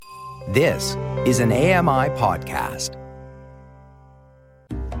This is an AMI podcast.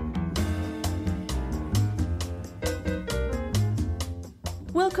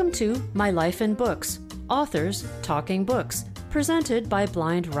 Welcome to My Life in Books, Authors Talking Books, presented by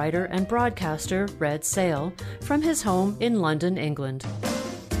blind writer and broadcaster Red Sale from his home in London, England.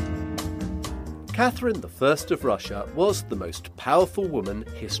 Catherine I of Russia was the most powerful woman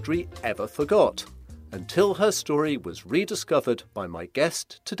history ever forgot, until her story was rediscovered by my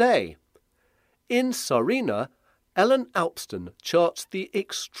guest today. In Tsarina, Ellen Alpsten charts the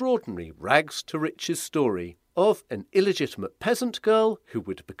extraordinary rags-to-riches story of an illegitimate peasant girl who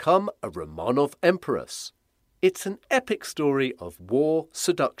would become a Romanov empress. It's an epic story of war,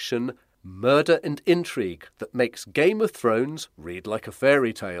 seduction, murder and intrigue that makes Game of Thrones read like a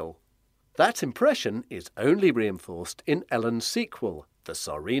fairy tale. That impression is only reinforced in Ellen's sequel, The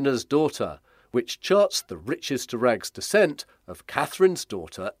Tsarina's Daughter, which charts the riches-to-rags descent of Catherine's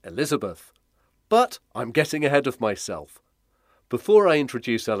daughter Elizabeth. But I'm getting ahead of myself. Before I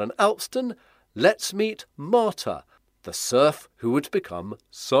introduce Ellen Alpsten, let's meet Marta, the serf who would become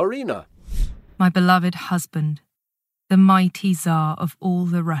Tsarina. My beloved husband, the mighty Tsar of all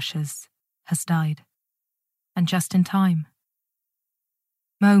the Russias, has died. And just in time.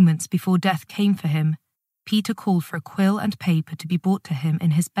 Moments before death came for him, Peter called for a quill and paper to be brought to him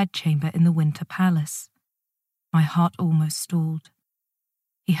in his bedchamber in the Winter Palace. My heart almost stalled.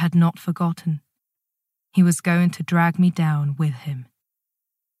 He had not forgotten. He was going to drag me down with him.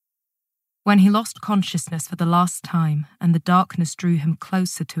 When he lost consciousness for the last time and the darkness drew him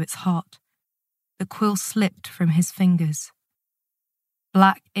closer to its heart, the quill slipped from his fingers.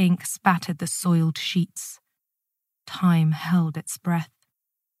 Black ink spattered the soiled sheets. Time held its breath.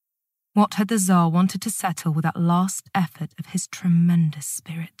 What had the Tsar wanted to settle with that last effort of his tremendous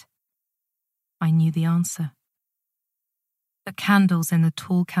spirit? I knew the answer. The candles in the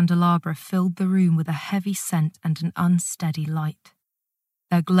tall candelabra filled the room with a heavy scent and an unsteady light.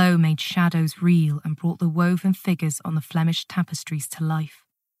 Their glow made shadows real and brought the woven figures on the Flemish tapestries to life,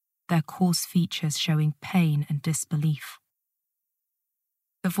 their coarse features showing pain and disbelief.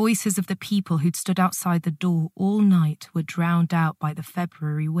 The voices of the people who'd stood outside the door all night were drowned out by the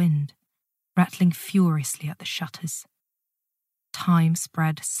February wind, rattling furiously at the shutters. Time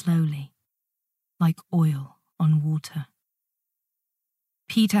spread slowly, like oil on water.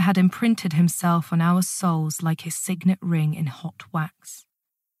 Peter had imprinted himself on our souls like his signet ring in hot wax.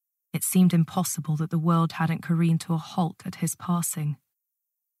 It seemed impossible that the world hadn't careened to a halt at his passing.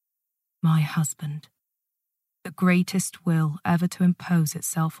 My husband, the greatest will ever to impose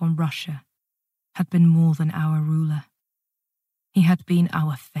itself on Russia, had been more than our ruler. He had been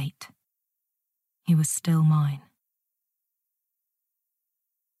our fate. He was still mine.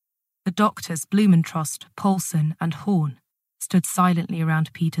 The doctors, Blumentrost, Paulson, and Horn, stood silently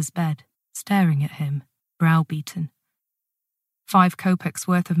around Peter's bed, staring at him, browbeaten. 5 kopecks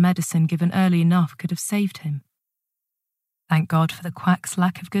worth of medicine given early enough could have saved him. Thank God for the quack's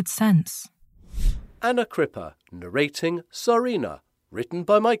lack of good sense. Anna Cripper narrating Tsarina, written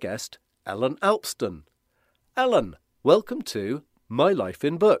by my guest, Ellen Alpsten. Ellen, welcome to My Life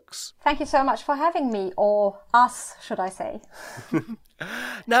in Books. Thank you so much for having me, or us, should I say.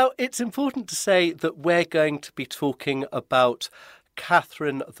 Now, it's important to say that we're going to be talking about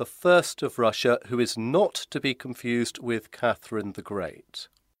Catherine I of Russia, who is not to be confused with Catherine the Great.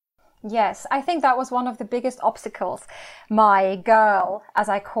 Yes, I think that was one of the biggest obstacles my girl, as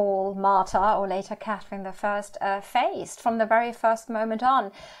I call Marta, or later Catherine I, faced from the very first moment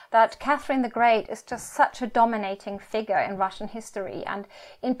on, that Catherine the Great is just such a dominating figure in Russian history and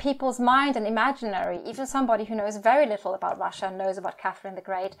in people's mind and imaginary. Even somebody who knows very little about Russia knows about Catherine the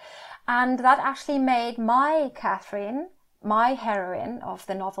Great. And that actually made my Catherine, my heroine of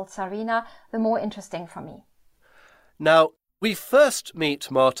the novel Tsarina, the more interesting for me. Now, we first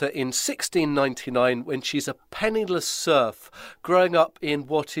meet Marta in 1699 when she's a penniless serf growing up in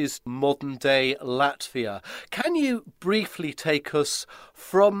what is modern-day Latvia. Can you briefly take us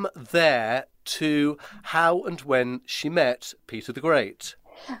from there to how and when she met Peter the Great?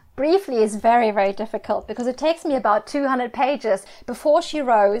 Briefly is very, very difficult because it takes me about 200 pages before she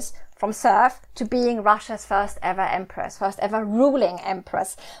rose from serf to being Russia's first ever empress, first ever ruling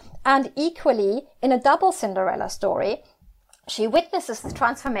empress. And equally, in a double Cinderella story, she witnesses the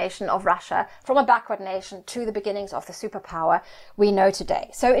transformation of Russia from a backward nation to the beginnings of the superpower we know today.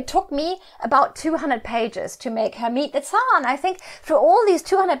 So it took me about 200 pages to make her meet the Tsar. And I think through all these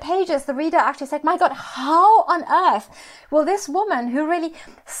 200 pages, the reader actually said, my God, how on earth will this woman who really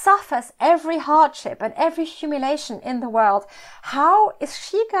suffers every hardship and every humiliation in the world, how is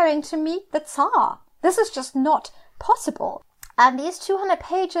she going to meet the Tsar? This is just not possible. And these 200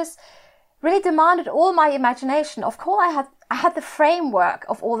 pages really demanded all my imagination. Of course, I had the framework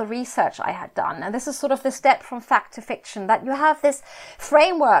of all the research I had done. And this is sort of the step from fact to fiction, that you have this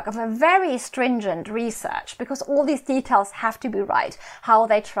framework of a very stringent research, because all these details have to be right. How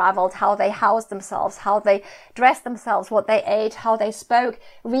they traveled, how they housed themselves, how they dressed themselves, what they ate, how they spoke.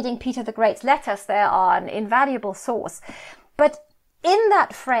 Reading Peter the Great's letters, they are an invaluable source. But in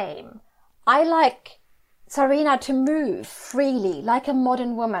that frame, I like Tsarina to move freely, like a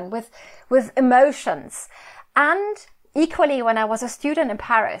modern woman, with emotions. And equally, when I was a student in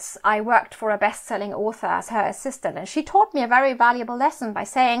Paris, I worked for a best-selling author as her assistant, and she taught me a very valuable lesson by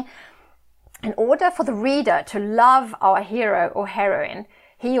saying, in order for the reader to love our hero or heroine,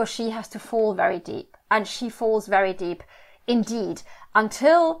 he or she has to fall very deep. And she falls very deep indeed,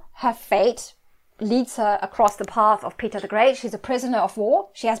 until her fate leads her across the path of Peter the Great. She's a prisoner of war.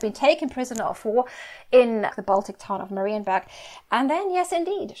 She has been taken prisoner of war in the Baltic town of Marienburg. And then, yes,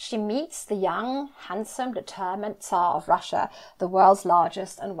 indeed, she meets the young, handsome, determined Tsar of Russia, the world's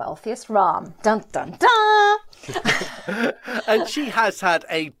largest and wealthiest Ram. Dun, dun, dun! And she has had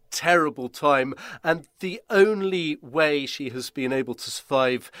a terrible time, and the only way she has been able to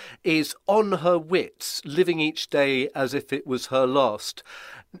survive is on her wits, living each day as if it was her last.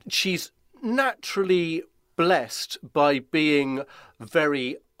 She's naturally blessed by being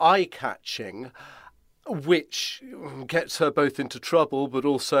very eye-catching, which gets her both into trouble but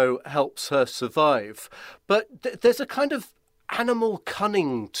also helps her survive. But there's a kind of animal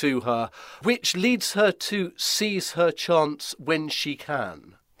cunning to her which leads her to seize her chance when she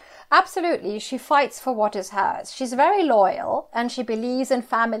can. Absolutely. She fights for what is hers. She's very loyal, and she believes in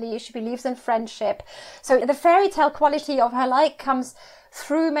family. She believes in friendship. So the fairy tale quality of her life comes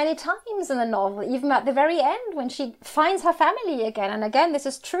through many times in the novel, even at the very end when she finds her family again. And again, this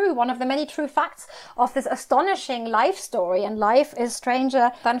is true, one of the many true facts of this astonishing life story. And life is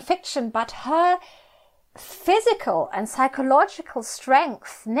stranger than fiction, but her physical and psychological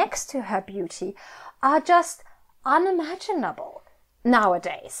strength next to her beauty are just unimaginable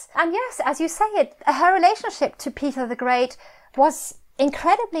nowadays. And yes, as you say it, her relationship to Peter the Great was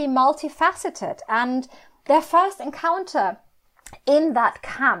incredibly multifaceted, and their first encounter in that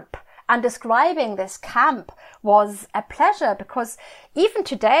camp, and describing this camp, was a pleasure, because even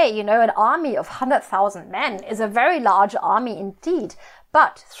today, you know, an army of 100,000 men is a very large army indeed,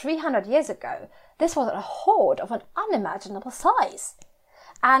 but 300 years ago this was a horde of an unimaginable size.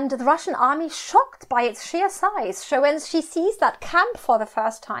 And the Russian army, shocked by its sheer size, so when she sees that camp for the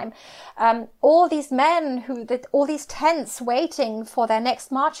first time, all these men all these tents waiting for their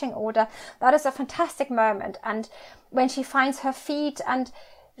next marching order, that is a fantastic moment. And when she finds her feet and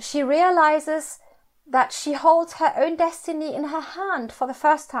she realizes that she holds her own destiny in her hand for the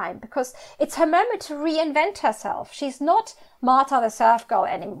first time, because it's her moment to reinvent herself. She's not Marta the serf girl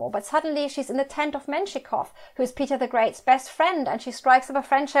anymore, but suddenly she's in the tent of Menshikov, who is Peter the Great's best friend, and she strikes up a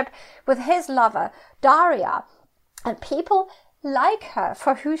friendship with his lover, Daria. And people like her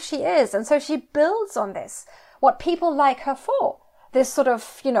for who she is, and so she builds on this, what people like her for. This sort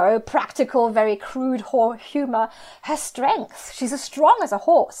of, you know, practical, very crude humor, her strength. She's as strong as a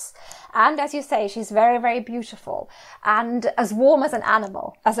horse. And as you say, she's very, very beautiful and as warm as an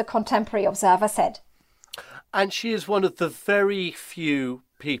animal, as a contemporary observer said. And she is one of the very few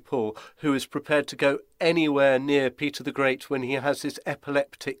people who is prepared to go anywhere near Peter the Great when he has his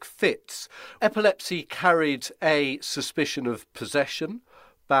epileptic fits. Epilepsy carried a suspicion of possession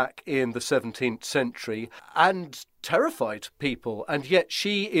back in the 17th century and terrified people, and yet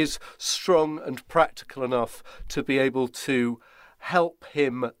she is strong and practical enough to be able to help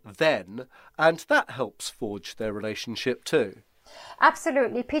him then, and that helps forge their relationship too.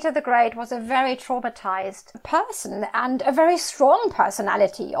 Absolutely. Peter the Great was a very traumatized person and a very strong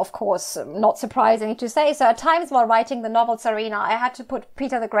personality, of course, not surprising to say. So at times while writing the novel Tsarina, I had to put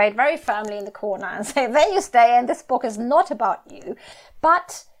Peter the Great very firmly in the corner and say, there you stay, and this book is not about you.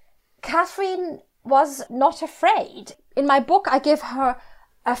 But Catherine was not afraid. In my book, I give her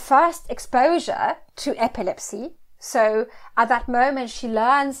a first exposure to epilepsy. So at that moment, she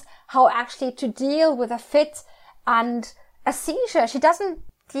learns how actually to deal with a fit and a seizure. She doesn't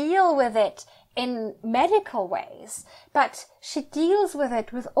deal with it in medical ways, but she deals with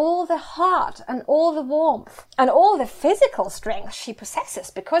it with all the heart and all the warmth and all the physical strength she possesses,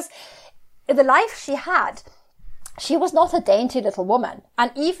 because the life she had, she was not a dainty little woman.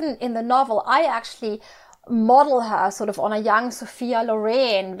 And even in the novel, I actually model her sort of on a young Sophia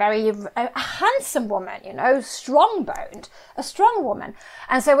Loren, a handsome woman, strong-boned, a strong woman.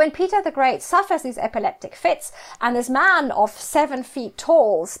 And so when Peter the Great suffers these epileptic fits and this man of 7 feet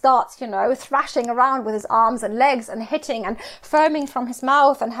tall starts, thrashing around with his arms and legs and hitting and foaming from his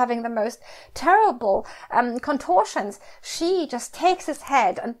mouth and having the most terrible contortions, she just takes his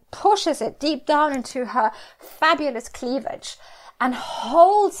head and pushes it deep down into her fabulous cleavage and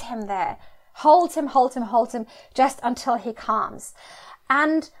holds him there. Holds him, just until he calms.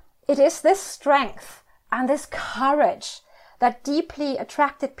 And it is this strength and this courage that deeply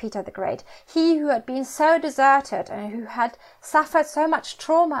attracted Peter the Great. He who had been so deserted and who had suffered so much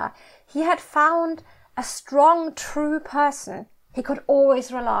trauma, he had found a strong, true person he could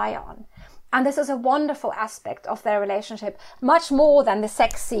always rely on. And this is a wonderful aspect of their relationship, much more than the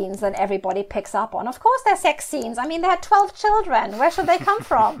sex scenes that everybody picks up on. Of course they're sex scenes. I mean, they had 12 children. Where should they come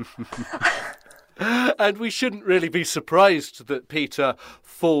from? And we shouldn't really be surprised that Peter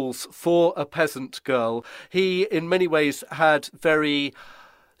falls for a peasant girl. He, in many ways, had very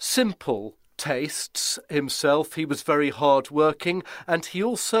simple tastes himself. He was very hard-working, and he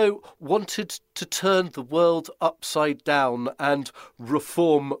also wanted to turn the world upside down and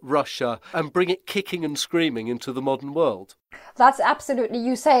reform Russia and bring it kicking and screaming into the modern world. That's absolutely,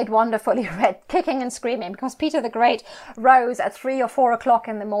 you say it wonderfully, Red, kicking and screaming, because Peter the Great rose at 3 or 4 o'clock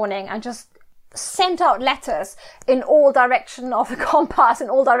in the morning and just sent out letters in all direction of the compass, in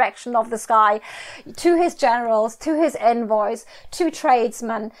all direction of the sky, to his generals, to his envoys, to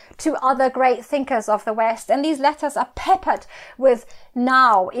tradesmen, to other great thinkers of the West. And these letters are peppered with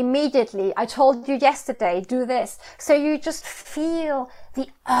now, immediately, I told you yesterday, do this. So you just feel the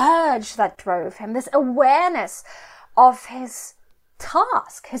urge that drove him, this awareness of his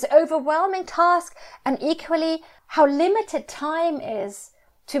task, his overwhelming task, and equally how limited time is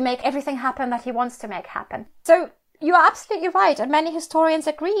to make everything happen that he wants to make happen. So you are absolutely right, and many historians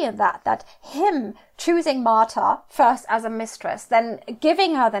agree in that him choosing Marta first as a mistress, then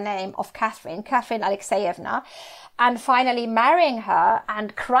giving her the name of Catherine Alexeyevna, and finally marrying her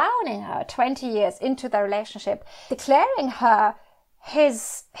and crowning her 20 years into their relationship, declaring her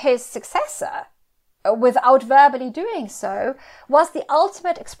his successor, without verbally doing so, was the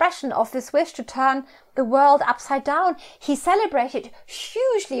ultimate expression of this wish to turn the world upside down. He celebrated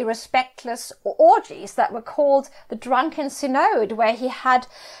hugely respectless orgies that were called the Drunken Synod, where he had,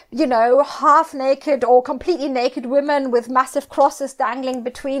 half naked or completely naked women with massive crosses dangling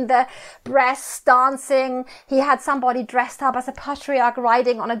between their breasts dancing. He had somebody dressed up as a patriarch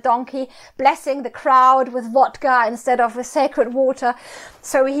riding on a donkey, blessing the crowd with vodka instead of with sacred water.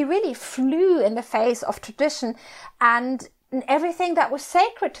 So he really flew in the face of tradition and everything that was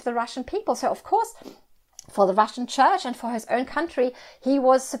sacred to the Russian people. So, of course, for the Russian church and for his own country, he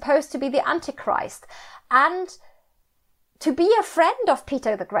was supposed to be the Antichrist. And to be a friend of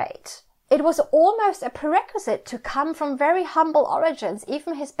Peter the Great, it was almost a prerequisite to come from very humble origins.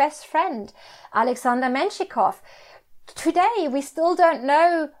 Even his best friend, Alexander Menshikov, today we still don't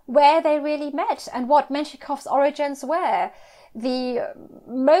know where they really met and what Menshikov's origins were. The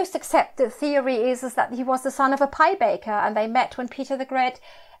most accepted theory is that he was the son of a pie baker, and they met when Peter the Great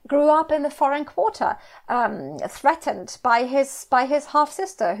grew up in the foreign quarter, threatened by his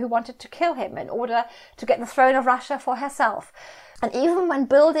half-sister who wanted to kill him in order to get the throne of Russia for herself. And even when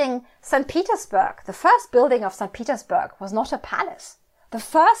building St. Petersburg, the first building of St. Petersburg was not a palace. The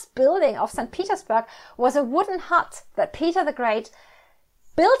first building of St. Petersburg was a wooden hut that Peter the Great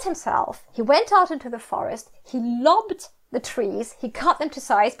built himself. He went out into the forest, he lobbed the trees, he cut them to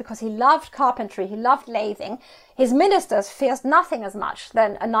size because he loved carpentry, he loved lathing. His ministers feared nothing as much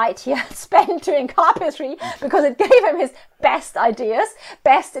than a night he had spent doing carpentry because it gave him his best ideas,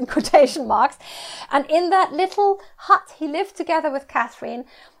 best in quotation marks. And in that little hut he lived together with Catherine.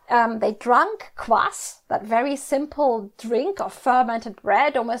 They drank kvass, that very simple drink of fermented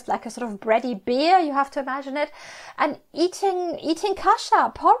bread, almost like a sort of bready beer, you have to imagine it, and eating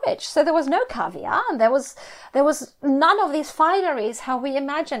kasha, porridge. So there was no caviar, and there was none of these fineries how we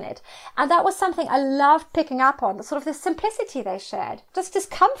imagine it. And that was something I loved picking up on, the sort of the simplicity they shared, just this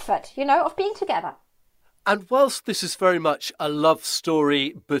comfort, of being together. And whilst this is very much a love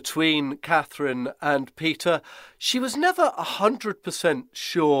story between Catherine and Peter, she was never 100%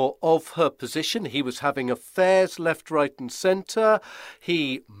 sure of her position. He was having affairs left, right and centre.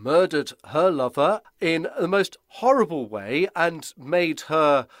 He murdered her lover in the most horrible way and made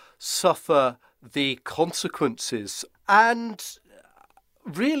her suffer the consequences. And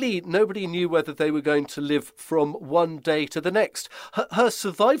really, nobody knew whether they were going to live from one day to the next. Her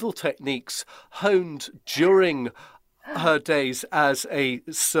survival techniques honed during her days as a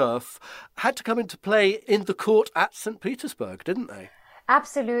serf had to come into play in the court at St. Petersburg, didn't they?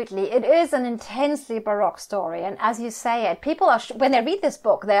 Absolutely. It is an intensely Baroque story. And as you say it, people are, when they read this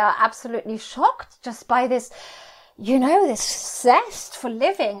book, they are absolutely shocked just by this, you know, this zest for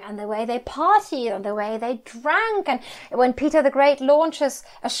living and the way they partied and the way they drank. And when Peter the Great launches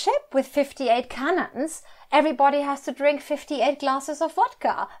a ship with 58 cannons, everybody has to drink 58 glasses of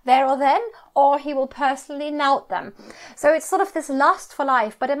vodka there or then, or he will personally knout them. So it's sort of this lust for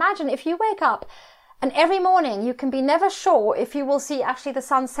life. But imagine if you wake up and every morning you can be never sure if you will see actually the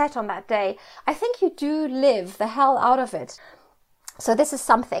sun set on that day. I think you do live the hell out of it. So this is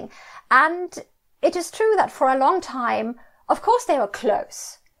something. And it is true that for a long time, of course they were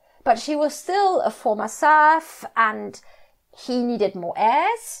close, but she was still a former serf and he needed more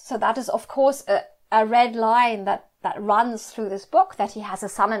heirs. So that is, of course, a red line that runs through this book, that he has a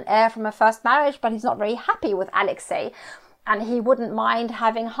son and heir from a first marriage, but he's not very happy with Alexei. And he wouldn't mind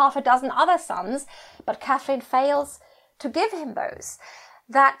having half a dozen other sons, but Catherine fails to give him those.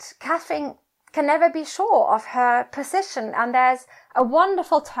 That Catherine can never be sure of her position. And there's a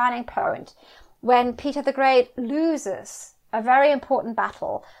wonderful turning point when Peter the Great loses a very important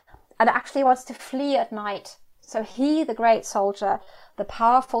battle and actually wants to flee at night. So he, the great soldier, the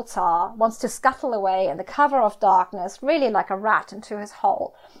powerful Tsar, wants to scuttle away in the cover of darkness, really like a rat into his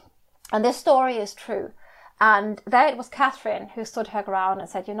hole. And this story is true. And there it was Catherine who stood her ground and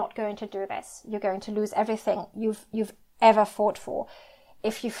said, you're not going to do this. You're going to lose everything you've ever fought for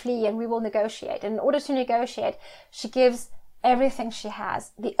if you flee, and we will negotiate. And in order to negotiate, she gives everything she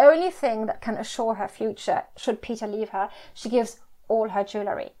has. The only thing that can assure her future, should Peter leave her, she gives all her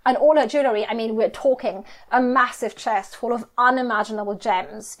jewellery. And all her jewellery, I mean, we're talking a massive chest full of unimaginable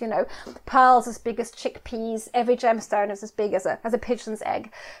gems, you know, pearls as big as chickpeas, every gemstone is as big as a pigeon's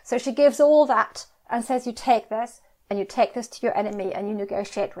egg. So she gives all that and says, you take this, and you take this to your enemy, and you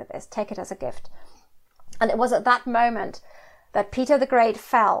negotiate with this. Take it as a gift. And it was at that moment that Peter the Great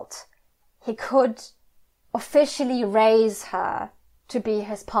felt he could officially raise her to be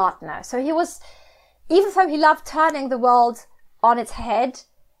his partner. So he was, even though he loved turning the world on its head,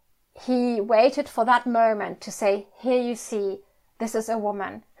 he waited for that moment to say, here you see, this is a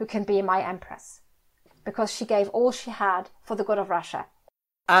woman who can be my empress, because she gave all she had for the good of Russia.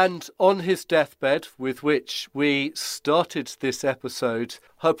 And on his deathbed, with which we started this episode,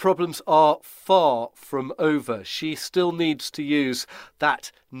 her problems are far from over. She still needs to use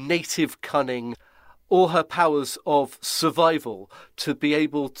that native cunning, all her powers of survival, to be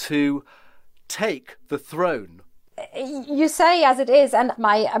able to take the throne. You say as it is, and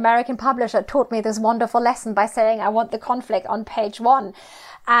my American publisher taught me this wonderful lesson by saying, I want the conflict on page 1.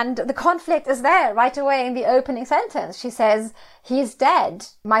 And the conflict is there right away in the opening sentence. She says, he is dead.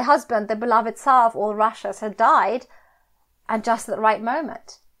 My husband, the beloved Tsar of all Russias, had died, and just at the right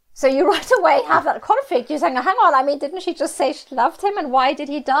moment. So you right away have that conflict. You're saying, hang on, I mean, didn't she just say she loved him? And why did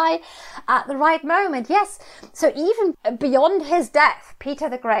he die at the right moment? Yes. So even beyond his death, Peter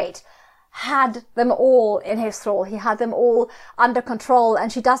the Great had them all in his thrall. He had them all under control,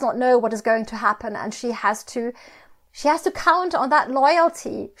 and she does not know what is going to happen. And she has to count on that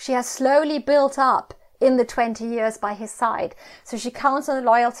loyalty she has slowly built up in the 20 years by his side. So she counts on the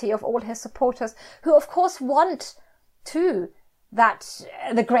loyalty of all his supporters, who of course want too that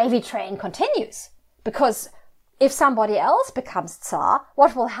the gravy train continues. Because if somebody else becomes Tsar,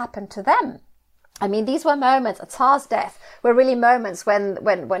 what will happen to them? I mean, these were moments, a Tsar's death were really moments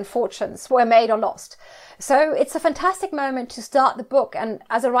when fortunes were made or lost. So it's a fantastic moment to start the book. And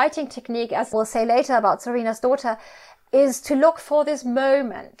as a writing technique, as we'll say later about Tsarina's daughter, is to look for this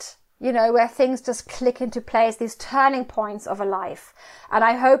moment, you know, where things just click into place, these turning points of a life. And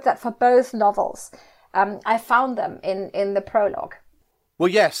I hope that for both novels, I found them in the prologue. Well,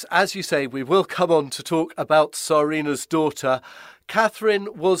 yes, as you say, we will come on to talk about Tsarina's daughter. Catherine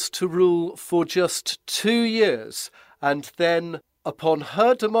was to rule for just 2 years, and then upon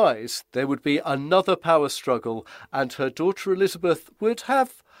her demise, there would be another power struggle, and her daughter Elizabeth would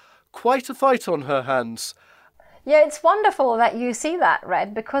have quite a fight on her hands. Yeah, it's wonderful that you see that,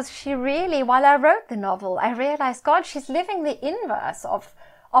 Red, because she really, while I wrote the novel, I realized, God, she's living the inverse of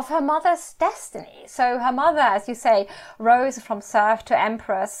her mother's destiny. So her mother, as you say, rose from serf to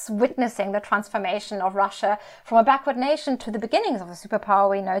empress, witnessing the transformation of Russia from a backward nation to the beginnings of the superpower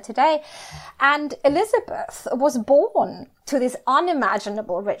we know today. And Elizabeth was born to these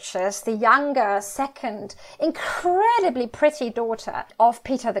unimaginable riches, the younger, second, incredibly pretty daughter of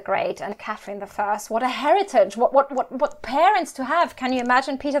Peter the Great and Catherine I. What a heritage, what parents to have. Can you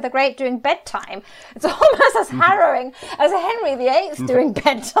imagine Peter the Great doing bedtime? It's almost as harrowing as Henry VIII doing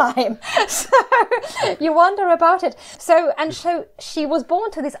bedtime. So you wonder about it. So she was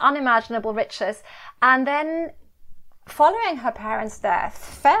born to these unimaginable riches, and then following her parents' death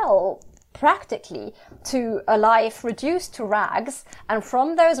fell practically to a life reduced to rags, and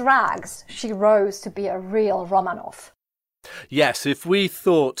from those rags she rose to be a real Romanov. Yes, if we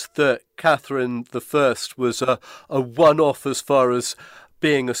thought that Catherine I was a one-off as far as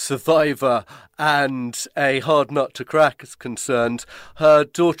being a survivor and a hard nut to crack is concerned, her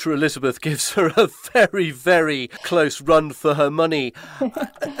daughter Elizabeth gives her a very, very close run for her money.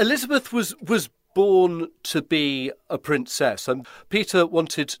 Elizabeth was born to be a princess, and Peter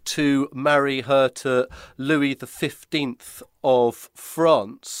wanted to marry her to Louis XV of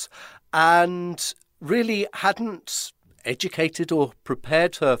France, and really hadn't educated or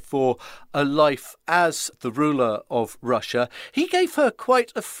prepared her for a life as the ruler of Russia. He gave her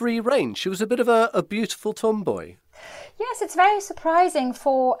quite a free rein. She was a bit of a beautiful tomboy. Yes, it's very surprising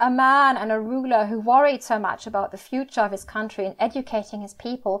for a man and a ruler who worried so much about the future of his country and educating his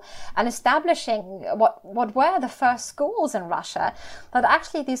people and establishing what were the first schools in Russia, that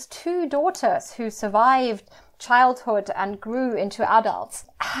actually these two daughters who survived childhood and grew into adults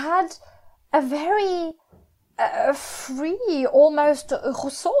had a very free, almost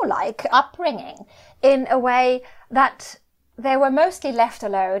Rousseau-like upbringing, in a way that they were mostly left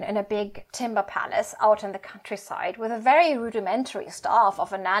alone in a big timber palace out in the countryside with a very rudimentary staff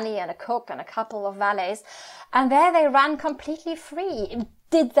of a nanny and a cook and a couple of valets. And there they ran completely free.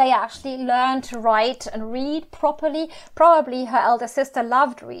 Did they actually learn to write and read properly? Probably her elder sister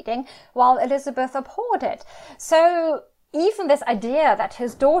loved reading, while Elizabeth abhorred it. So even this idea that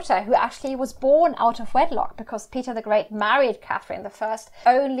his daughter, who actually was born out of wedlock because Peter the Great married Catherine I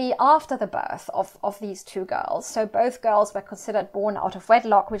only after the birth of these two girls. So both girls were considered born out of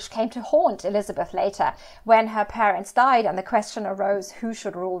wedlock, which came to haunt Elizabeth later when her parents died and the question arose who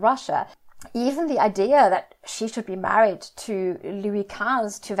should rule Russia. Even the idea that she should be married to Louis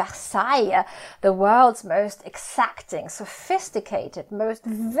XV, to Versailles, the world's most exacting, sophisticated, most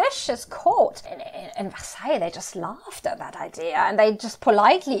vicious court. In Versailles, they just laughed at that idea and they just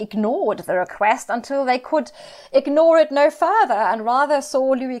politely ignored the request until they could ignore it no further and rather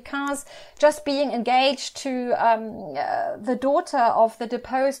saw Louis XV just being engaged to the daughter of the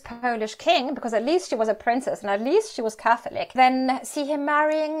deposed Polish king, because at least she was a princess and at least she was Catholic, then see him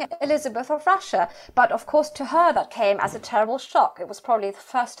marrying Elizabeth of Russia. But of course to her that came as a terrible shock. It was probably the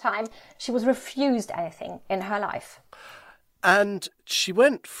first time she was refused anything in her life. And she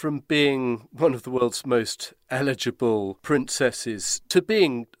went from being one of the world's most eligible princesses to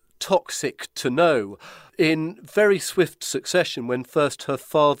being toxic to know in very swift succession when first her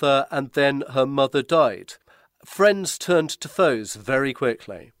father and then her mother died. Friends turned to foes very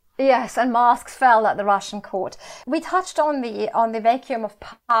quickly. Yes, and masks fell at the Russian court. We touched on the vacuum of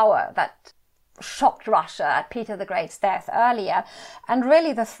power that shocked Russia at Peter the Great's death earlier. And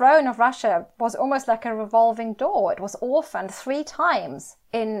really the throne of Russia was almost like a revolving door. It was orphaned 3 times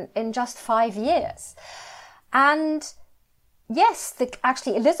in just 5 years. And yes,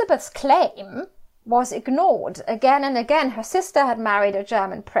 actually Elizabeth's claim was ignored again and again. Her sister had married a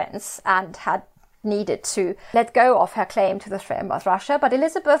German prince and had needed to let go of her claim to the throne of Russia, but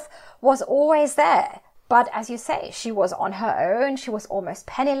Elizabeth was always there. But as you say, she was on her own, she was almost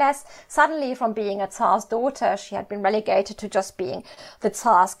penniless. Suddenly from being a Tsar's daughter, she had been relegated to just being the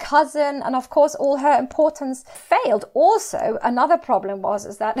Tsar's cousin, and of course all her importance failed. Also, another problem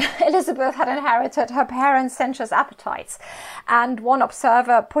is that Elizabeth had inherited her parents' sensuous appetites, and one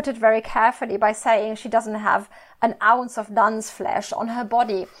observer put it very carefully by saying she doesn't have an ounce of nun's flesh on her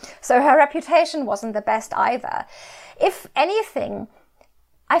body. So her reputation wasn't the best either. If anything,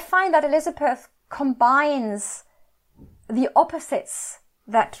 I find that Elizabeth combines the opposites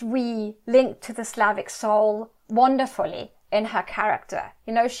that we link to the Slavic soul wonderfully in her character.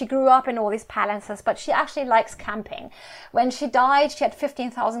 You know, she grew up in all these palaces, but she actually likes camping. When she died, she had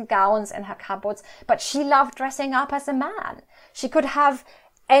 15,000 gowns in her cupboards, but she loved dressing up as a man. She could have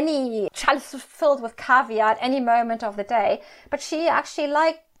any chalice filled with caviar at any moment of the day, but she actually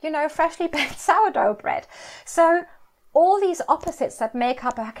liked, freshly baked sourdough bread. So all these opposites that make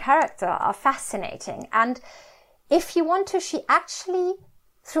up her character are fascinating. And if you want to, she actually,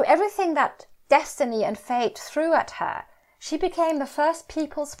 through everything that destiny and fate threw at her, she became the first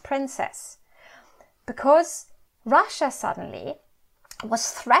people's princess. Because Russia suddenly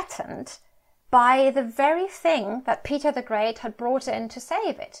was threatened by the very thing that Peter the Great had brought in to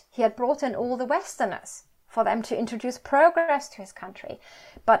save it. He had brought in all the Westerners for them to introduce progress to his country.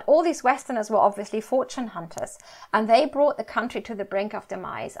 But all these Westerners were obviously fortune hunters, and they brought the country to the brink of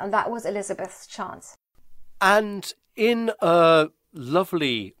demise, and that was Elizabeth's chance. And in a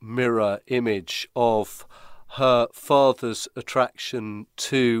lovely mirror image of her father's attraction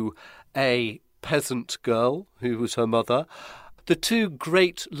to a peasant girl who was her mother, the two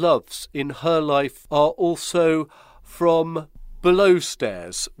great loves in her life are also from below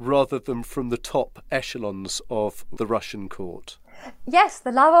stairs rather than from the top echelons of the Russian court. Yes,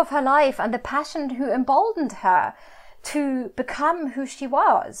 the love of her life and the passion who emboldened her to become who she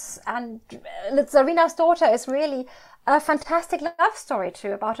was. And Tsarina's Daughter is really a fantastic love story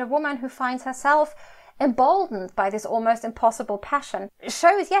too, about a woman who finds herself emboldened by this almost impossible passion. It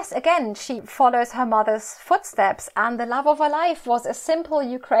shows, yes, again, she follows her mother's footsteps, and the love of her life was a simple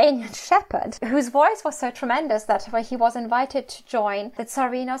Ukrainian shepherd whose voice was so tremendous that he was invited to join the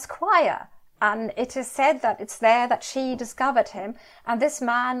Tsarina's choir. And it is said that it's there that she discovered him, and this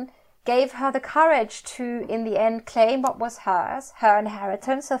man gave her the courage to, in the end, claim what was hers, her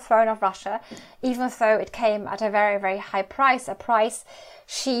inheritance, the throne of Russia, even though it came at a very, very high price, a price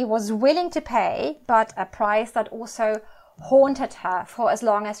she was willing to pay, but a price that also haunted her for as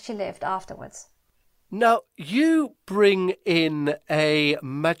long as she lived afterwards. Now, you bring in a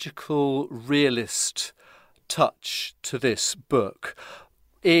magical realist touch to this book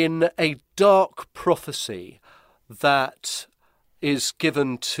in a dark prophecy that is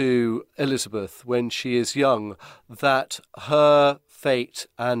given to Elizabeth when she is young, that her fate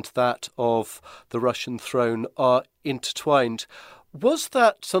and that of the Russian throne are intertwined. Was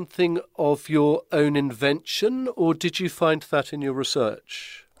that something of your own invention, or did you find that in your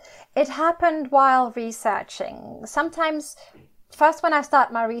research? It happened while researching. Sometimes, first when I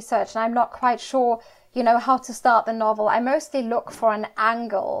start my research and I'm not quite sure how to start the novel, I mostly look for an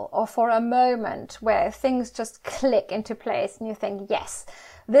angle or for a moment where things just click into place and you think, yes,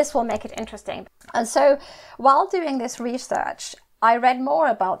 this will make it interesting. And so while doing this research, I read more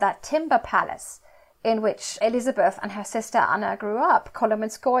about that timber palace in which Elizabeth and her sister Anna grew up,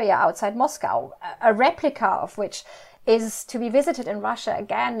 Kolomenskoye outside Moscow, a replica of which is to be visited in Russia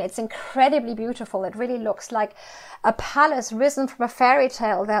again. It's incredibly beautiful. It really looks like a palace risen from a fairy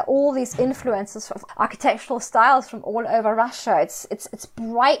tale. There are all these influences of architectural styles from all over Russia. It's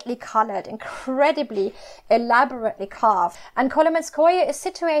brightly colored, incredibly elaborately carved. And Kolomenskoye is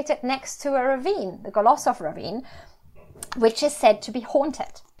situated next to a ravine, the Golosov ravine, which is said to be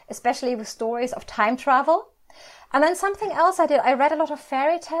haunted, especially with stories of time travel. And then something else I did, I read a lot of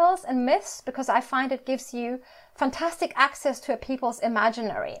fairy tales and myths because I find it gives you fantastic access to a people's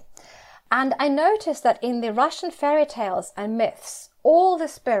imaginary. And I noticed that in the Russian fairy tales and myths, all the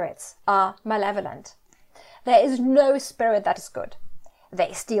spirits are malevolent. There is no spirit that is good.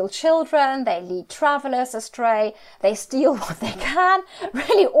 They steal children, they lead travelers astray, they steal what they can,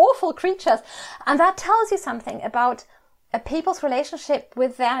 really awful creatures. And that tells you something about a people's relationship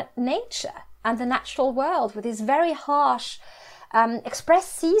with their nature and the natural world, with this very harsh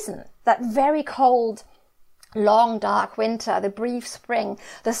express season, that very cold, long, dark winter, the brief spring,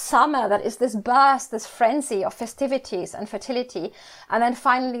 the summer that is this burst, this frenzy of festivities and fertility, and then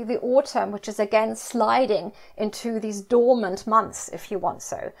finally the autumn, which is again sliding into these dormant months, if you want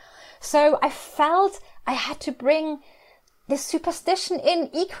so. So I felt I had to bring this superstition in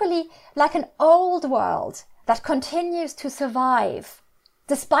equally like an old world that continues to survive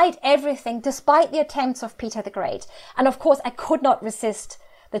despite everything, despite the attempts of Peter the Great. And of course, I could not resist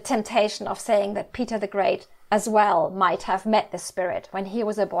the temptation of saying that Peter the Great as well might have met the spirit when he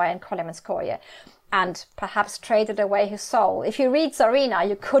was a boy in Kolomenskoye and perhaps traded away his soul. If you read Tsarina,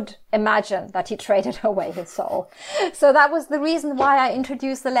 you could imagine that he traded away his soul. So that was the reason why I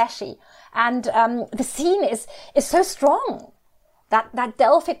introduced the Leshy. And the scene is so strong, that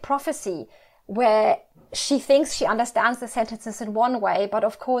Delphic prophecy where she thinks she understands the sentences in one way, but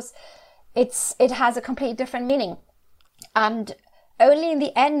of course it has a completely different meaning. And only in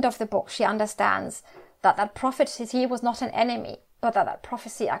the end of the book she understands that prophecy was not an enemy, but that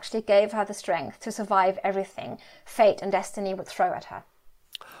prophecy actually gave her the strength to survive everything fate and destiny would throw at her.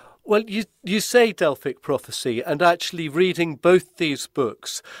 Well, you say Delphic prophecy, and actually reading both these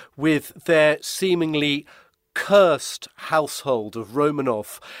books with their seemingly cursed household of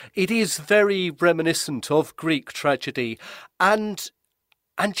Romanov, it is very reminiscent of Greek tragedy, and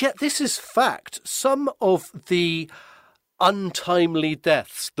yet this is fact. Some of the untimely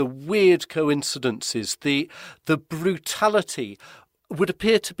deaths, the weird coincidences, the brutality would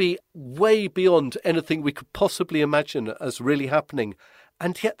appear to be way beyond anything we could possibly imagine as really happening.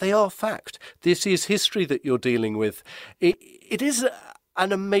 and yet they are fact. This is history that you're dealing with. It is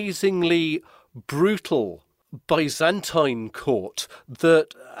an amazingly brutal Byzantine court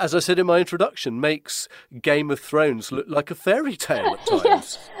that, as I said in my introduction, makes Game of Thrones look like a fairy tale at times.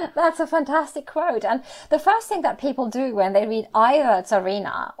 Yes, that's a fantastic quote. And the first thing that people do when they read either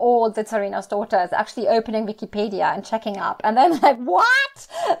Tsarina or the Tsarina's daughter is actually opening Wikipedia and checking up. And then they're like, what?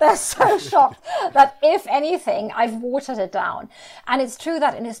 They're so shocked that, if anything, I've watered it down. And it's true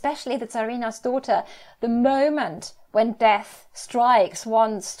that, and especially the Tsarina's daughter, the moment when death strikes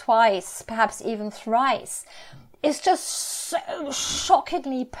once, twice, perhaps even thrice, is just so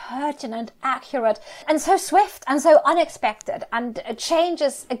shockingly pertinent, accurate, and so swift and so unexpected, and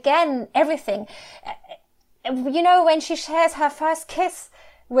changes again everything. You know, when she shares her first kiss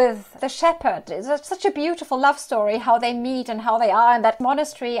with the shepherd, it's such a beautiful love story, how they meet and how they are in that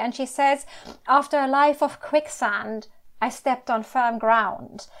monastery. And she says, after a life of quicksand, I stepped on firm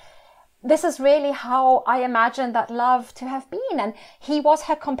ground. This is really how I imagine that love to have been. And he was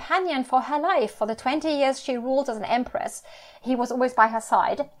her companion for her life. For the 20 years she ruled as an empress, he was always by her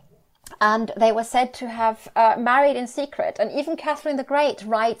side. And they were said to have married in secret. And even Catherine the Great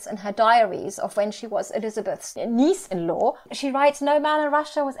writes in her diaries of when she was Elizabeth's niece-in-law, she writes, no man in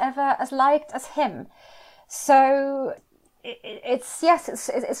Russia was ever as liked as him. So it's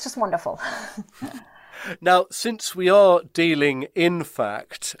just wonderful. Now, since we are dealing in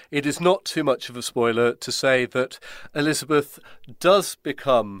fact, it is not too much of a spoiler to say that Elizabeth does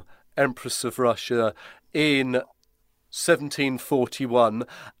become Empress of Russia in 1741,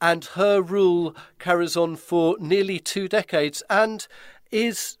 and her rule carries on for nearly 2 decades and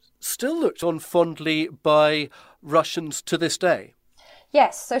is still looked on fondly by Russians to this day.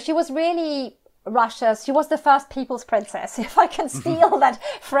 Yes, so she was really she was the first people's princess, if I can steal that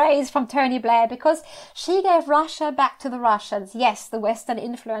phrase from Tony Blair, because she gave Russia back to the Russians. Yes, the Western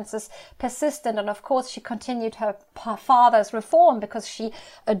influences persisted, and of course she continued her father's reform because she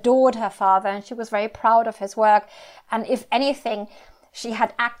adored her father and she was very proud of his work. And if anything, she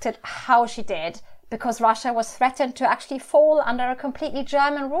had acted how she did because Russia was threatened to actually fall under a completely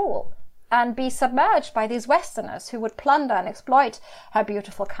German rule and be submerged by these Westerners who would plunder and exploit her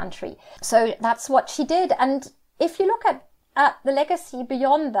beautiful country. So that's what she did. And if you look at the legacy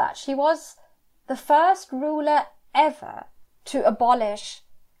beyond that, she was the first ruler ever to abolish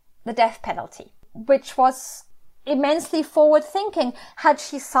the death penalty, which was immensely forward-thinking. Had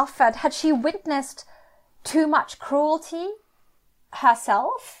she witnessed too much cruelty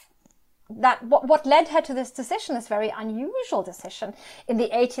herself? That what led her to this decision, this very unusual decision in the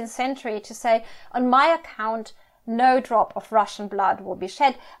 18th century, to say, on my account, no drop of Russian blood will be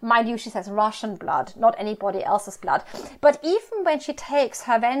shed. Mind you, she says Russian blood, not anybody else's blood. But even when she takes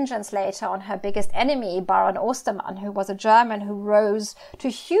her vengeance later on her biggest enemy, Baron Ostermann, who was a German who rose to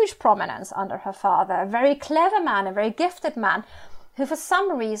huge prominence under her father, a very clever man, a very gifted man, who for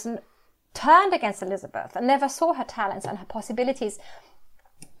some reason turned against Elizabeth and never saw her talents and her possibilities,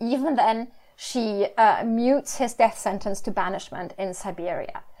 even then, she mutes his death sentence to banishment in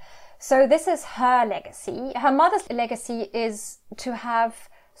Siberia. So this is her legacy. Her mother's legacy is to have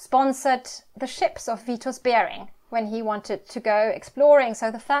sponsored the ships of Vitus Bering when he wanted to go exploring.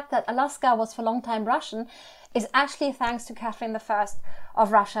 So the fact that Alaska was for a long time Russian is actually thanks to Catherine I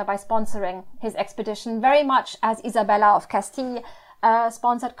of Russia by sponsoring his expedition, very much as Isabella of Castile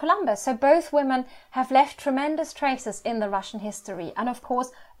sponsored Columbus. So both women have left tremendous traces in the Russian history, and of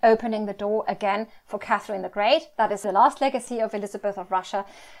course opening the door again for Catherine the Great. That is the last legacy of Elizabeth of Russia,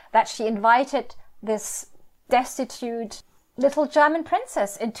 that she invited this destitute little German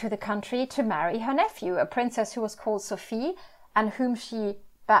princess into the country to marry her nephew, a princess who was called Sophie and whom she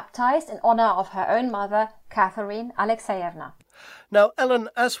baptized in honor of her own mother, Catherine Alexeyevna. Now, Ellen,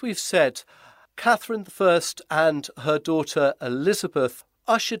 as we've said, Catherine I and her daughter Elizabeth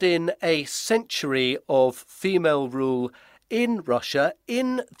ushered in a century of female rule in Russia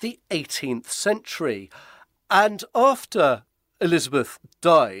in the 18th century. And after Elizabeth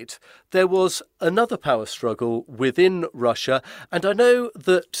died, there was another power struggle within Russia. And I know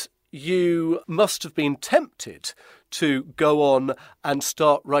that you must have been tempted to go on and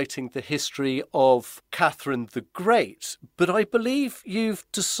start writing the history of Catherine the Great, but I believe you've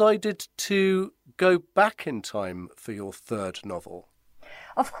decided to go back in time for your third novel.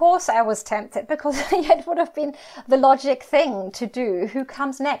 Of course I was tempted, because it would have been the logic thing to do. Who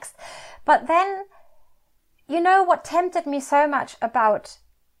comes next? But then, you know what tempted me so much about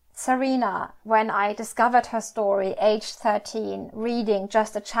Tsarina, when I discovered her story, aged 13, reading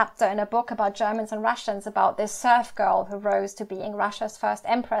just a chapter in a book about Germans and Russians, about this serf girl who rose to being Russia's first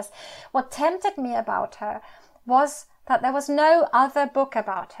empress. What tempted me about her was that there was no other book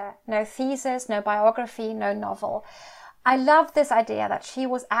about her, no thesis, no biography, no novel. I love this idea that she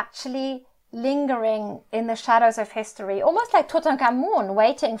was actually lingering in the shadows of history, almost like Tutankhamun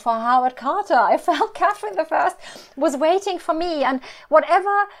waiting for Howard Carter. I felt Catherine I was waiting for me, and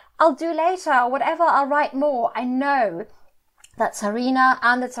whatever I'll do later, or whatever I'll write more, I know that Tsarina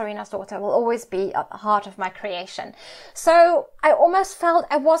and the Tsarina's daughter will always be at the heart of my creation. So I almost felt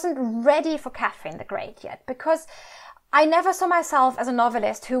I wasn't ready for Catherine the Great yet, because I never saw myself as a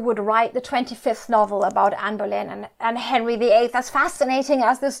novelist who would write the 25th novel about Anne Boleyn and Henry VIII, as fascinating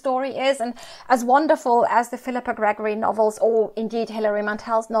as the story is and as wonderful as the Philippa Gregory novels, or indeed Hilary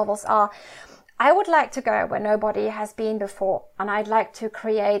Mantel's novels are. I would like to go where nobody has been before, and I'd like to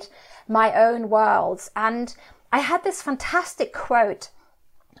create my own worlds. And I had this fantastic quote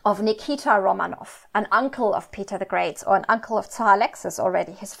of Nikita Romanov, an uncle of Peter the Great, or an uncle of Tsar Alexis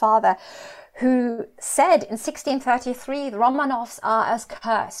already, his father, who said in 1633, the Romanovs are as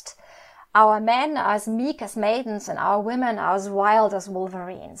cursed. Our men are as meek as maidens, and our women are as wild as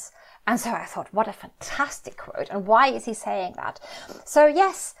wolverines. And so I thought, what a fantastic quote. And why is he saying that? So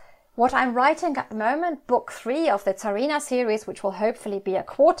yes, what I'm writing at the moment, book 3 of the Tsarina series, which will hopefully be a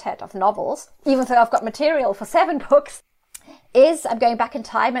quartet of novels, even though I've got material for 7 books, is I'm going back in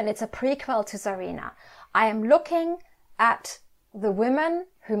time, and it's a prequel to Tsarina. I am looking at the women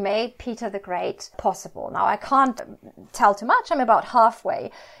who made Peter the Great possible. Now, I can't tell too much. I'm about halfway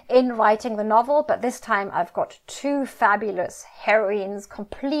in writing the novel, but this time I've got 2 fabulous heroines,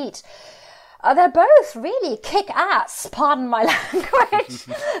 complete. They're both really kick-ass, pardon my language,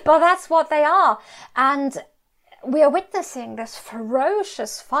 but that's what they are. And we are witnessing this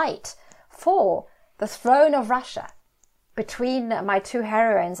ferocious fight for the throne of Russia between my 2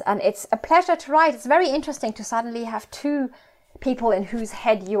 heroines. And it's a pleasure to write. It's very interesting to suddenly have 2 people in whose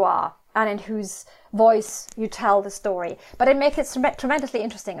head you are and in whose voice you tell the story. But it makes it tremendously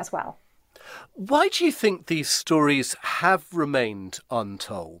interesting as well. Why do you think these stories have remained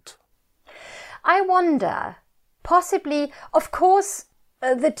untold? I wonder, possibly, of course,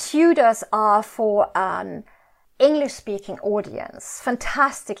 the Tudors are for an English-speaking audience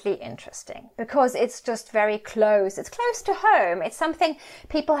fantastically interesting, because it's just very close. It's close to home. It's something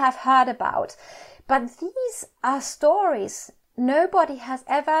people have heard about. But these are stories nobody has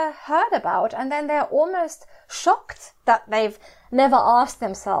ever heard about, and then they're almost shocked that they've never asked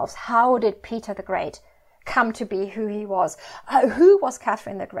themselves, how did Peter the Great come to be who he was? Who was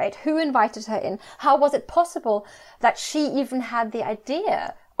Catherine the Great? Who invited her in? How was it possible that she even had the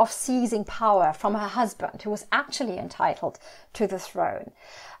idea of seizing power from her husband, who was actually entitled to the throne?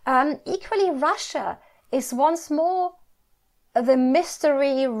 Equally, Russia is once more the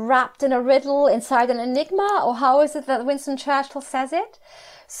mystery wrapped in a riddle inside an enigma, or how is it that Winston Churchill says it?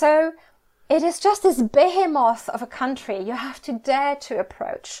 So it is just this behemoth of a country you have to dare to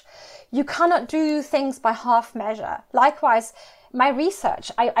approach. You cannot do things by half measure. Likewise, my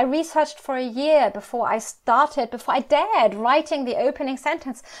research, I researched for a year before I dared writing the opening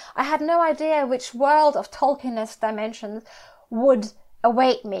sentence. I had no idea which world of Tolkien-esque dimensions would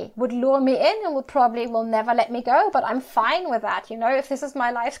await me, would lure me in, and will never let me go. But I'm fine with that. You know, if this is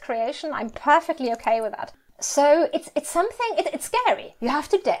my life's creation, I'm perfectly okay with that. So it's something, it's scary. You have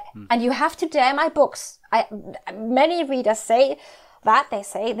to dare. And you have to dare my books. Many readers say that. They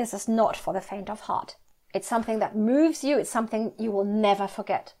say this is not for the faint of heart. It's something that moves you. It's something you will never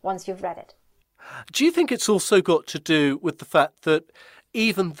forget once you've read it. Do you think it's also got to do with the fact that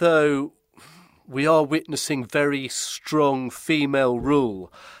even though we are witnessing very strong female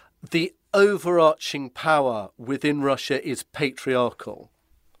rule, the overarching power within Russia is patriarchal?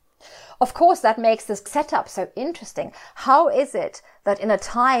 Of course, that makes this setup so interesting. How is it that in a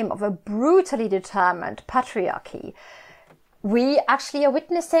time of a brutally determined patriarchy, we actually are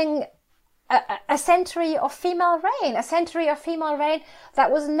witnessing a century of female reign,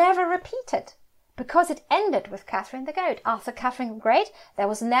 that was never repeated, because it ended with Catherine the Great. After Catherine the Great, there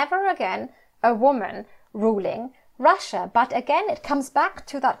was never again a woman ruling Russia. But again, it comes back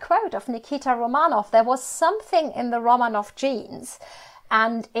to that quote of Nikita Romanov. There was something in the Romanov genes.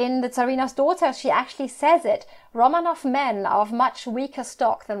 And in the Tsarina's Daughter, she actually says it. Romanov men are of much weaker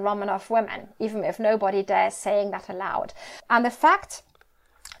stock than Romanov women, even if nobody dares saying that aloud. And the fact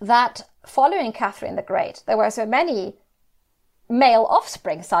that following Catherine the Great, there were so many male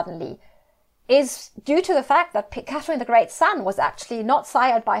offspring suddenly, is due to the fact that Catherine the Great's son was actually not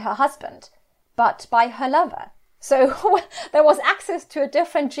sired by her husband, but by her lover. So there was access to a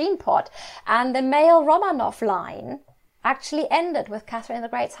different gene pot, and the male Romanov line actually ended with Catherine the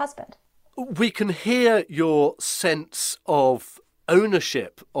Great's husband. We can hear your sense of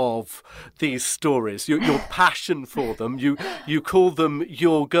ownership of these stories, your passion for them. You call them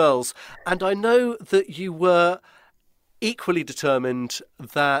your girls. And I know that you were equally determined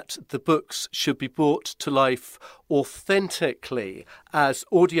that the books should be brought to life authentically as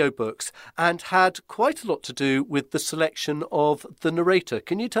audiobooks, and had quite a lot to do with the selection of the narrator.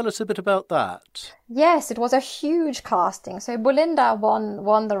 Can you tell us a bit about that? Yes, it was a huge casting. So Bolinda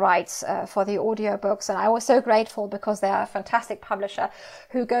won the rights for the audiobooks, and I was so grateful because they are a fantastic publisher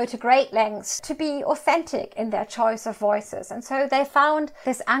who go to great lengths to be authentic in their choice of voices. And so they found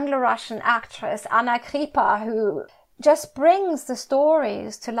this Anglo-Russian actress, Anna Kripa, who just brings the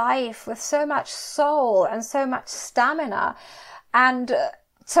stories to life with so much soul and so much stamina. And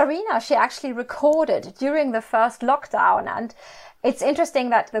Tsarina, she actually recorded during the first lockdown. And it's interesting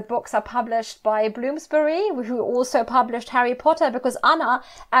that the books are published by Bloomsbury, who also published Harry Potter, because Anna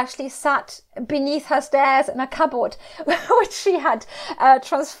actually sat beneath her stairs in a cupboard, which she had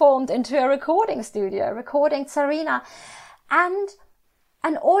transformed into a recording studio, recording Tsarina. And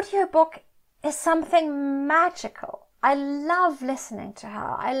an audiobook is something magical. I love listening to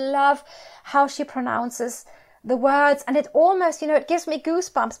her. I love how she pronounces the words, and it almost, it gives me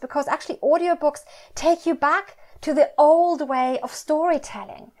goosebumps, because actually audiobooks take you back to the old way of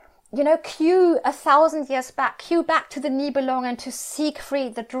storytelling. Cue 1,000 years back, cue back to the Nibelungen, to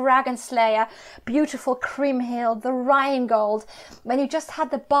Siegfried, the dragon slayer, beautiful Kriemhild, the Rheingold, when you just had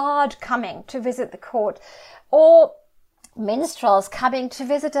the bard coming to visit the court, or minstrels coming to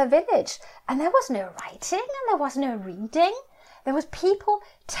visit a village, and there was no writing and there was no reading. There was people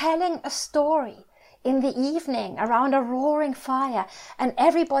telling a story in the evening around a roaring fire, and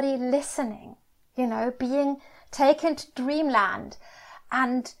everybody listening, being taken to dreamland.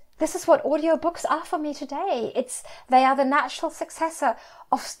 And this is what audiobooks are for me today. They are the natural successor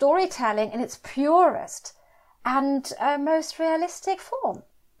of storytelling in its purest and most realistic form.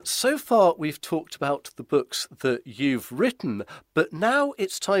 So far, we've talked about the books that you've written, but now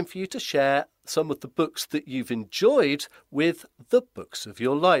it's time for you to share some of the books that you've enjoyed with the books of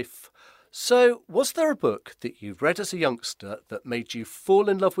your life. So, was there a book that you read as a youngster that made you fall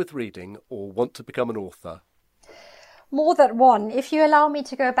in love with reading or want to become an author? More than one. If you allow me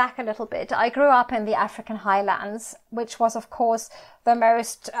to go back a little bit, I grew up in the African highlands, which was, of course, the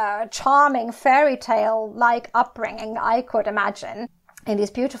most charming fairy tale-like upbringing I could imagine, in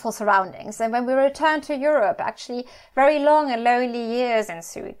these beautiful surroundings. And when we returned to Europe, actually very long and lonely years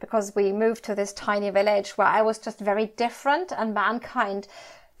ensued, because we moved to this tiny village where I was just very different, and mankind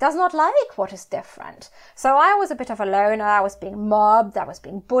does not like what is different. So I was a bit of a loner. I was being mobbed, I was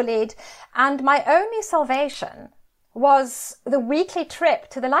being bullied, and my only salvation was the weekly trip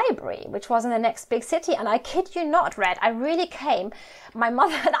to the library, which was in the next big city. And I kid you not, Red, I really came. My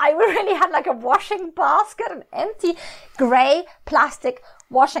mother and I really had like a washing basket, an empty grey plastic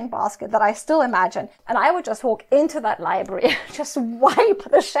washing basket that I still imagine. And I would just walk into that library, just wipe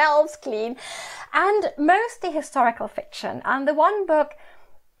the shelves clean, and mostly historical fiction. And the one book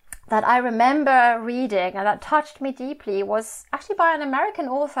that I remember reading and that touched me deeply was actually by an American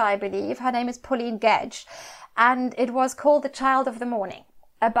author, I believe. Her name is Pauline Gedge. And it was called The Child of the Morning,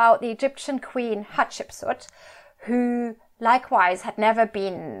 about the Egyptian queen Hatshepsut, who likewise had never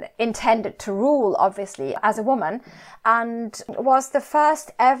been intended to rule, obviously, as a woman, and was the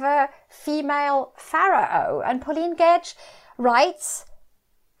first ever female pharaoh. And Pauline Gedge writes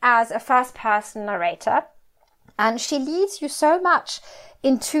as a first-person narrator, and she leads you so much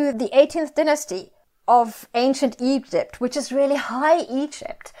into the 18th dynasty of ancient Egypt, which is really High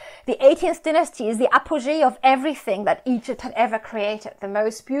Egypt. The 18th dynasty is the apogee of everything that Egypt had ever created. The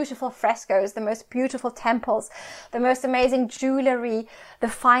most beautiful frescoes, the most beautiful temples, the most amazing jewelry, the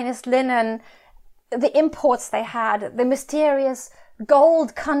finest linen, the imports they had, the mysterious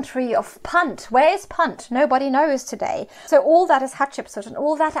gold country of Punt. Where is Punt? Nobody knows today. So all that is Hatshepsut, and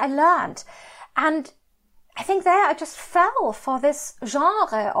all that I learned. And I think there I just fell for this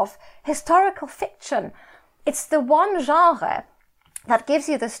genre of historical fiction. It's the one genre that gives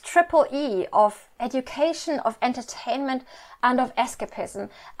you this triple E of education, of entertainment, and of escapism.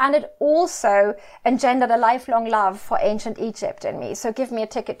 And it also engendered a lifelong love for ancient Egypt in me. So give me a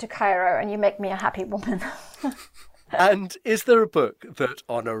ticket to Cairo and you make me a happy woman. And is there a book that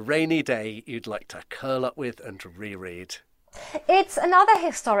on a rainy day you'd like to curl up with and reread? It's another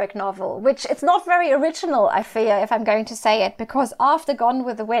historic novel, which it's not very original, I fear, if I'm going to say it, because after Gone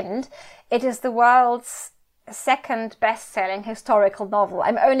with the Wind, it is the world's second best-selling historical novel.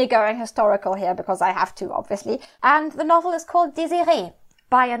 I'm only going historical here because I have to, obviously. And the novel is called Désirée,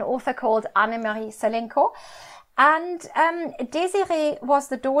 by an author called Anne-Marie Selenko. And Désirée was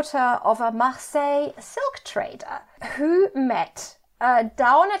the daughter of a Marseille silk trader who met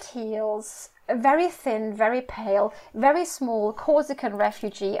down at heels, very thin, very pale, very small Corsican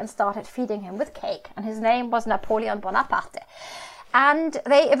refugee, and started feeding him with cake. And his name was Napoleon Bonaparte. And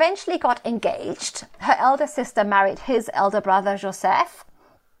they eventually got engaged. Her elder sister married his elder brother, Joseph.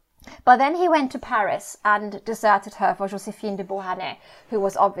 But then he went to Paris and deserted her for Josephine de Beauharnais, who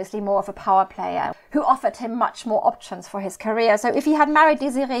was obviously more of a power player, who offered him much more options for his career. So if he had married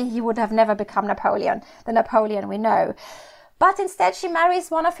Désirée, he would have never become Napoleon, the Napoleon we know. But instead she marries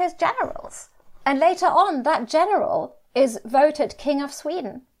one of his generals. And later on, that general is voted King of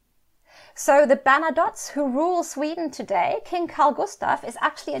Sweden. So the Bernadottes who rule Sweden today, King Carl Gustaf, is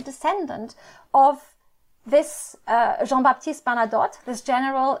actually a descendant of this Jean-Baptiste Bernadotte, this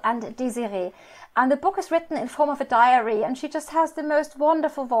general, and Désirée. And the book is written in form of a diary, and she just has the most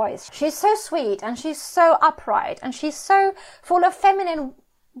wonderful voice. She's so sweet, and she's so upright, and she's so full of feminine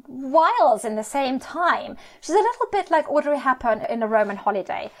wiles in the same time. She's a little bit like Audrey Hepburn in A Roman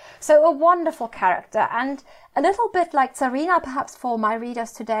Holiday. So a wonderful character, and a little bit like Tsarina, perhaps for my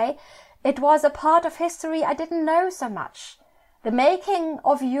readers today. It was a part of history I didn't know so much. The making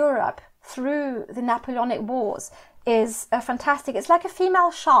of Europe through the Napoleonic Wars is fantastic. It's like a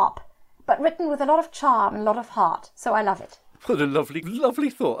female Sharp, but written with a lot of charm and a lot of heart. So I love it. What a lovely, lovely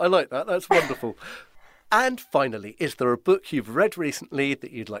thought. I like that. That's wonderful. And finally, is there a book you've read recently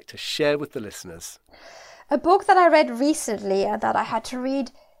that you'd like to share with the listeners? A book that I read recently and that I had to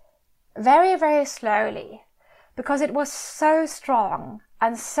read very, very slowly because it was so strong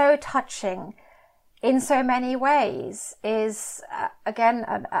and so touching in so many ways is, again,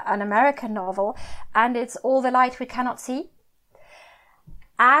 an American novel, and it's All the Light We Cannot See.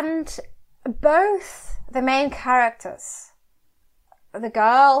 And both the main characters, the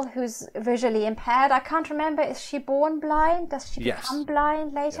girl who's visually impaired, I can't remember, is she born blind? Does she become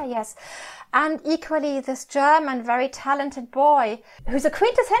blind later? Yeah. Yes. And equally this German, very talented boy, who's a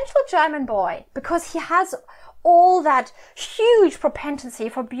quintessential German boy, because he has all that huge propensity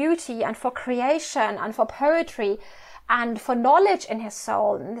for beauty and for creation and for poetry and for knowledge in his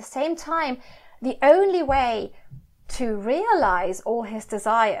soul. And at the same time, the only way to realize all his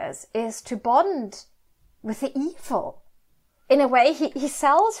desires is to bond with the evil. In a way, he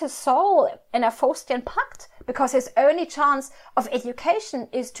sells his soul in a Faustian pact because his only chance of education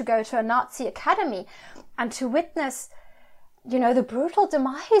is to go to a Nazi academy and to witness, you know, the brutal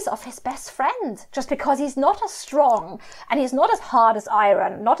demise of his best friend, just because he's not as strong and he's not as hard as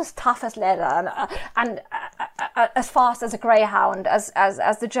iron, not as tough as leather, and as fast as a greyhound, as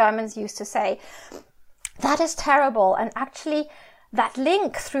the Germans used to say. That is terrible. And actually, that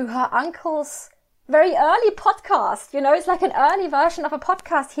link through her uncle's very early podcast, you know, it's like an early version of a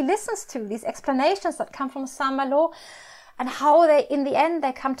podcast he listens to, these explanations that come from Saint-Malo, and how they, in the end,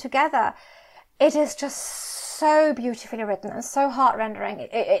 they come together. It is just so beautifully written and so heart-rending.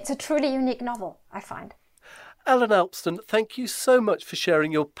 It's a truly unique novel, I find. Ellen Alpsten, thank you so much for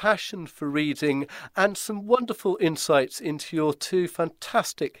sharing your passion for reading and some wonderful insights into your two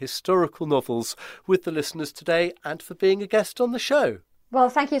fantastic historical novels with the listeners today, and for being a guest on the show. Well,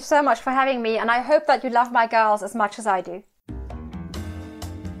 thank you so much for having me, and I hope that you love my girls as much as I do.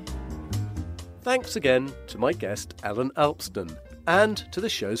 Thanks again to my guest, Ellen Alpsten, and to the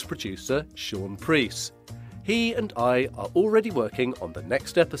show's producer, Sean Preece. He and I are already working on the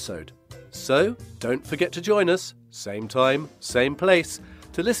next episode. So don't forget to join us, same time, same place,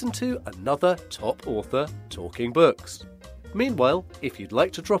 to listen to another top author talking books. Meanwhile, if you'd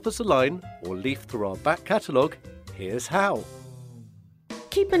like to drop us a line or leaf through our back catalogue, here's how.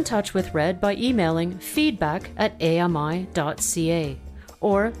 Keep in touch with Red by emailing feedback@ami.ca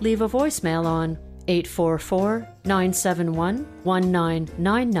or leave a voicemail on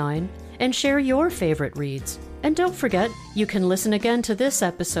 844-971-1999 and share your favorite reads. And don't forget, you can listen again to this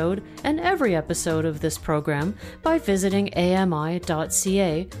episode and every episode of this program by visiting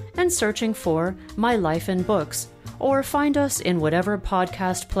ami.ca and searching for My Life in Books, or find us in whatever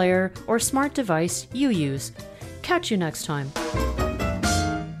podcast player or smart device you use. Catch you next time.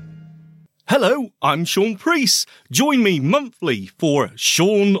 Hello, I'm Sean Preece. Join me monthly for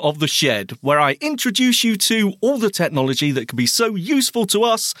Shaun of the Shed, where I introduce you to all the technology that can be so useful to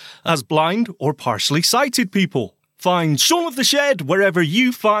us as blind or partially sighted people. Find Shaun of the Shed wherever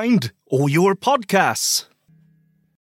you find all your podcasts.